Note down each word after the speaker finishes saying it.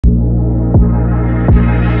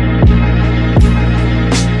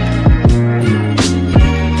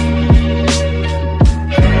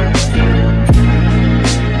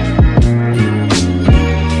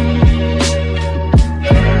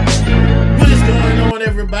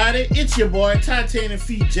everybody, it's your boy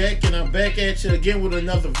TitanicFeet Jack, and I'm back at you again with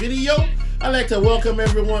another video. I'd like to welcome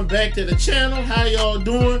everyone back to the channel. How y'all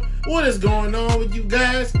doing? What is going on with you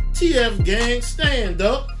guys? TF gang, stand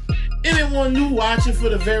up. Anyone new watching for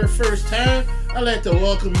the very first time, I'd like to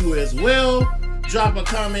welcome you as well. Drop a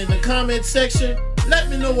comment in the comment section.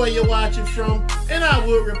 Let me know where you're watching from, and I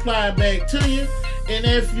will reply back to you. And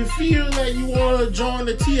if you feel that you want to join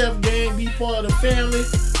the TF gang, be part of the family,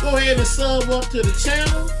 go ahead and sub up to the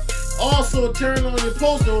channel. Also turn on your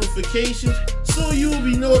post notifications so you will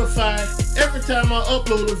be notified every time I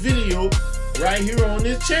upload a video right here on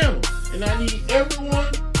this channel. And I need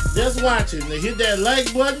everyone that's watching to hit that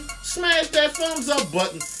like button, smash that thumbs up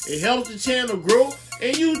button. It helps the channel grow,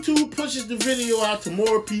 and YouTube pushes the video out to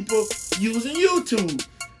more people using YouTube.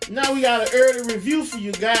 Now we got an early review for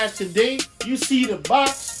you guys today. You see the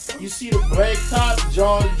box, you see the black top,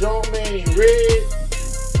 Jumpman in red.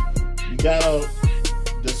 You got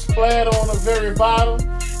the splat on the very bottom.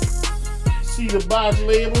 See the box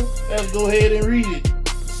label. Let's go ahead and read it.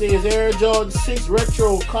 It says Air Jordan 6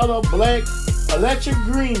 Retro Color Black Electric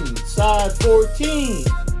Green, size 14.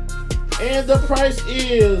 And the price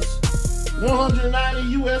is $190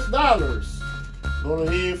 US. Go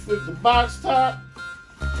ahead and flip the box top.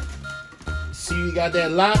 See, you got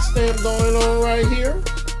that lock stamp going on right here.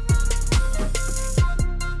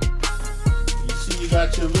 You see, you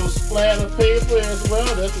got your little splatter paper as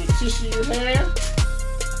well. That's what tissue you have.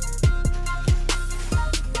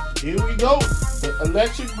 Here we go. The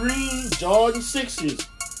electric green Jordan 6s.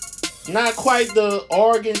 Not quite the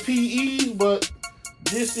oregonpes, but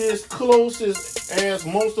this is closest as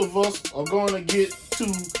most of us are going to get to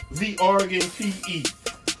the oregonpe.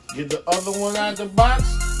 Get the other one out of the box.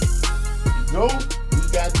 Go.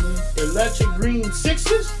 We got these electric green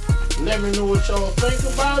 6s. Let me know what y'all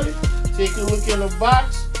think about it. Take a look in the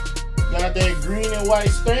box. Got that green and white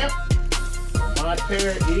stamp. My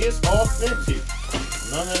pair is authentic.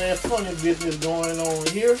 None of that funny business going on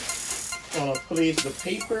here. Gonna place the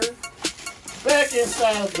paper back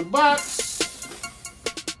inside the box.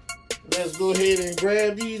 Let's go ahead and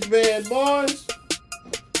grab these bad boys.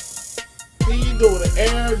 Here you go, the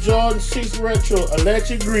Air Jordan 6 Retro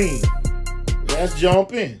Electric Green. Let's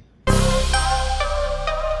jump in.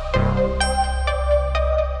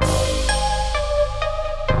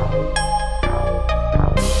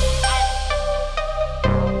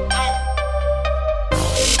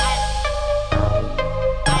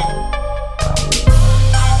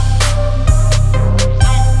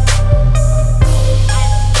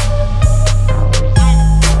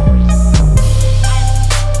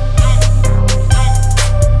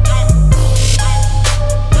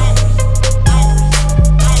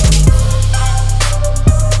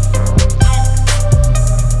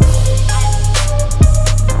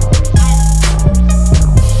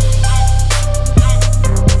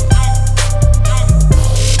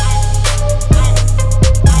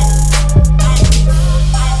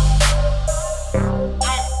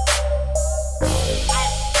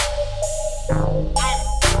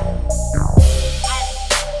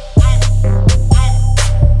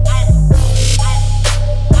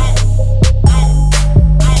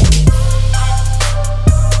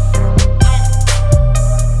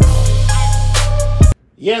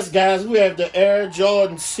 Yes, guys, we have the Air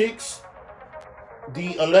Jordan 6,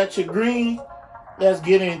 the electric green. Let's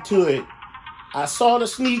get into it. I saw the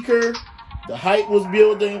sneaker, the hype was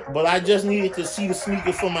building, but I just needed to see the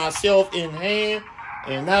sneaker for myself in hand.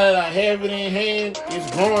 And now that I have it in hand,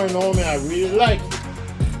 it's growing on me. I really like it.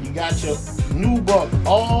 You got your nubuck,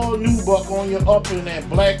 all nubuck on your upper in that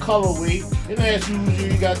black colorway. And as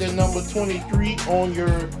usual, you got that number 23 on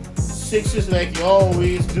your 6s like you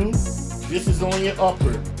always do. This is on your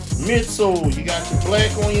upper. Midsole, you got your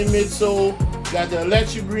black on your midsole. Got the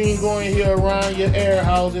electric green going here around your air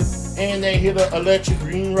housing. And then hit the electric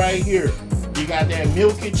green right here. You got that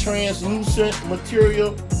milky translucent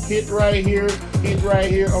material hit right here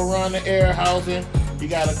around the air housing. You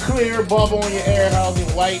got a clear bubble on your air housing,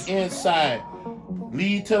 white inside.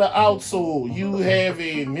 Lead to the outsole. You have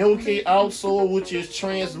a milky outsole, which is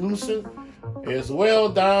translucent as well.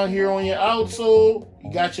 Down here on your outsole,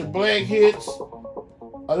 you got your black hits,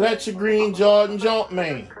 electric green Jordan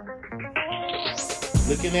Jumpman.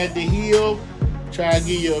 Looking at the heel, try to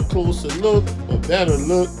give you a closer look, a better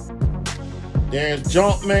look. There's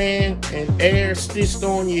Jumpman and Air stitched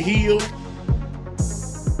on your heel.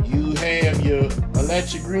 You have your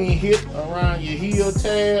electric green hit around your heel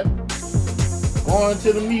tab. Going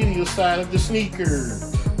to the medial side of the sneaker.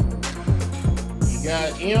 You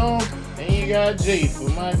got M and you got J for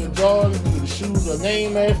Michael Jordan, who the shoes are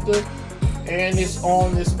named after. And it's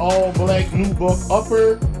on this all black nubuck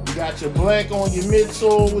upper. You got your black on your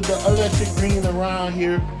midsole with the electric green around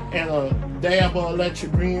here and a dab of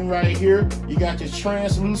electric green right here. You got your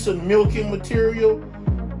translucent milking material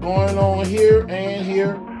going on here and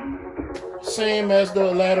here. Same as the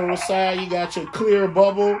lateral side. You got your clear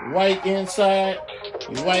bubble, white inside,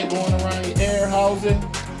 your white going around your air housing.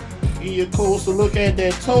 Give you a closer look at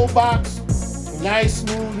that toe box. Nice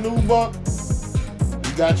smooth nubuck.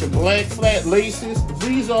 You got your black flat laces.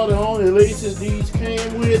 These are the only laces these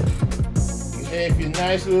came with. You have your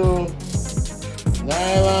nice little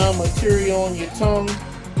nylon material on your tongue.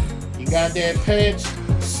 You got that patch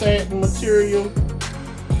satin material.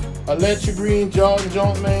 Electric green Jordan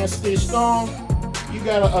Jumpman stitched on. You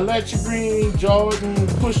got an electric green Jordan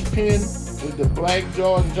push pin with the black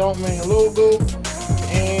Jordan Jumpman logo.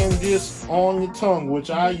 And this on your tongue, which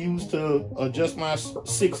I use to adjust my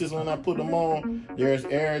sixes when I put them on. There's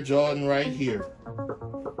Air Jordan right here.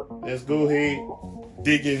 Let's go ahead,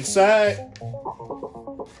 dig inside.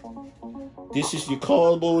 This is your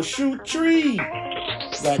cardboard shoe tree.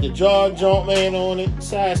 Got the Jordan Jumpman on it,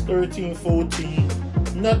 size 13, 14.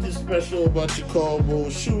 Nothing special about your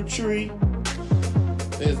cardboard shoe tree.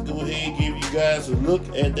 Let's go ahead and give you guys a look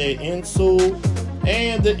at that insole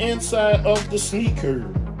and the inside of the sneaker.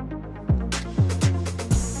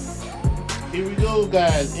 Here we go,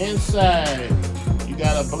 guys. Inside, you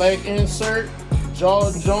got a black insert,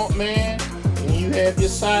 Jordan Jumpman, and you have your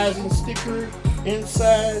sizing sticker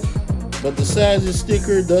inside. But the sizing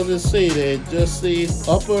sticker doesn't say that. It just says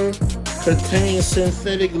upper contains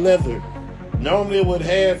synthetic leather. Normally it would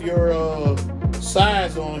have your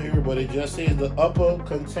size on here, but it just says the upper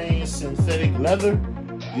contains synthetic leather.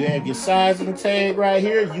 You have your sizing tag right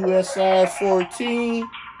here, US size 14.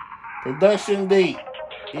 Production date,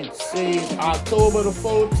 it says October the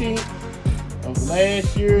 14th of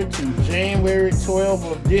last year to January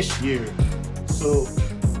 12th of this year. So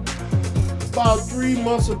about 3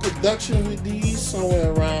 months of production with these,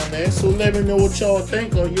 somewhere around that. So let me know what y'all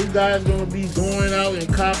think. Are you guys gonna be going out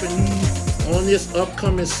and copping these on this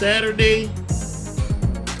upcoming Saturday?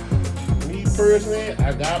 Me personally,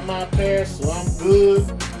 I got my pair, so I'm good.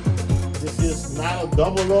 This is not a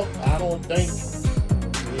double up, I don't think.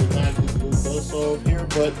 It's not just a bust off here,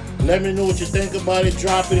 but let me know what you think about it.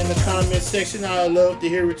 Drop it in the comment section. I'd love to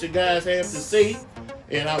hear what you guys have to say.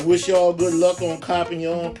 And I wish y'all good luck on copping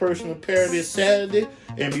your own personal pair this Saturday.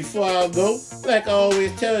 And before I go, like I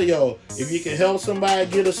always tell y'all, if you can help somebody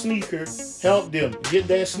get a sneaker, help them get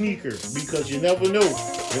that sneaker. Because you never know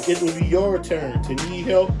if it will be your turn to need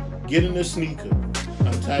help getting a sneaker.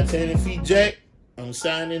 I'm TitanicFeet Jack. I'm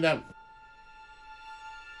signing out.